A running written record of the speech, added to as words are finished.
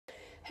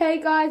Hey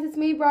guys, it's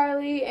me,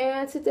 Briley,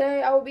 and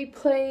today I will be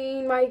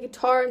playing my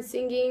guitar and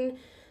singing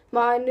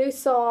my new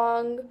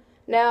song.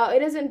 Now,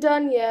 it isn't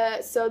done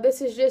yet, so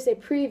this is just a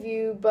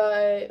preview,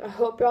 but I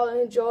hope y'all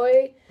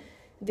enjoy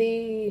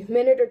the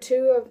minute or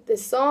two of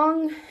this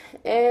song,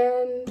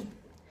 and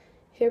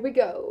here we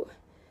go.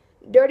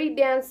 Dirty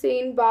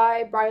Dancing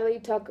by Briley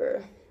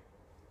Tucker.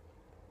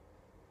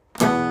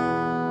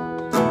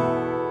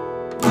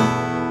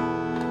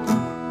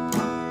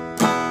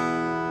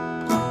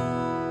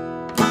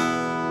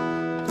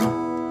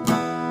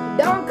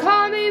 Don't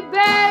call me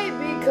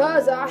baby,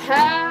 cause I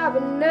have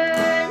a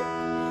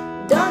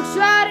name. Don't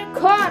try to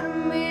corner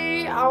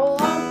me, I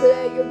won't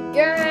play your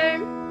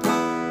game.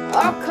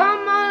 Oh,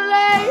 come on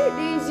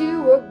ladies,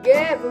 you were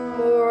given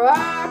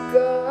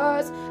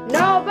maracas.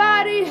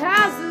 Nobody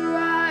has the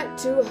right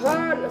to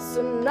hurt us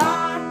or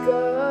knock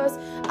us.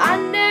 I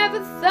never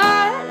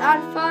thought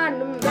I'd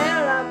find a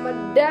man like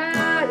my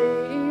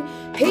daddy.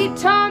 He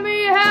taught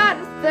me how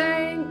to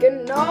think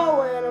and know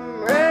when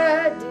I'm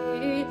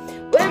ready.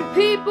 When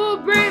people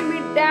bring me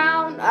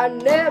down, I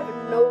never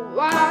know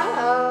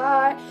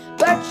why.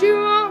 But you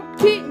won't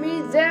keep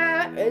me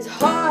there as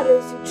hard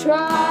as you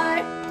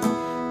try.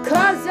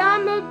 Cause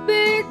I'm a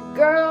big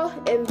girl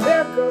and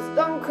big girls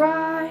don't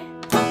cry.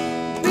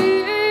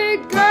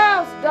 Big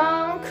girls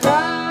don't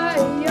cry,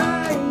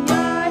 yeah,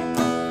 yeah.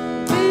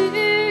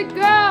 Big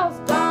girls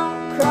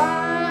don't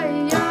cry,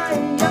 yeah,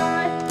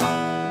 yeah.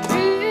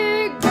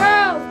 Big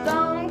girls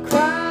don't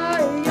cry,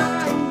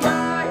 yeah,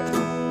 yeah.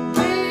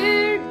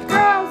 Big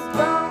girls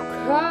don't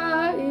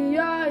cry,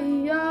 yeah,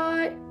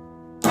 yeah.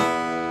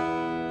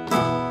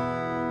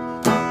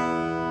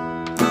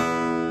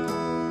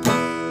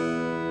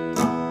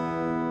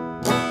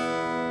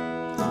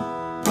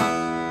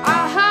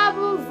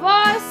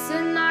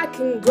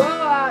 Can go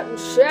out and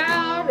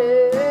shout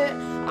it.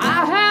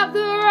 I have the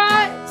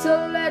right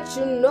to let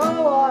you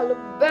know all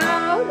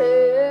about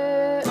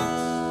it.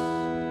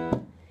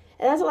 And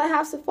that's all I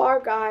have so far,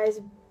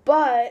 guys,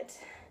 but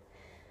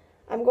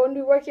I'm going to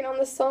be working on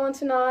the song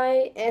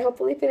tonight and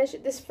hopefully finish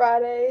it this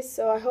Friday.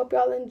 So I hope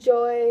y'all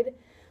enjoyed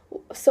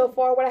so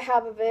far what I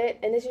have of it,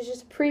 and this is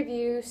just a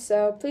preview,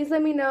 so please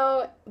let me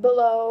know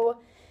below,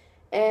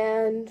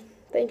 and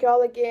thank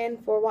y'all again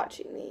for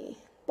watching me.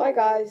 Bye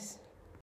guys.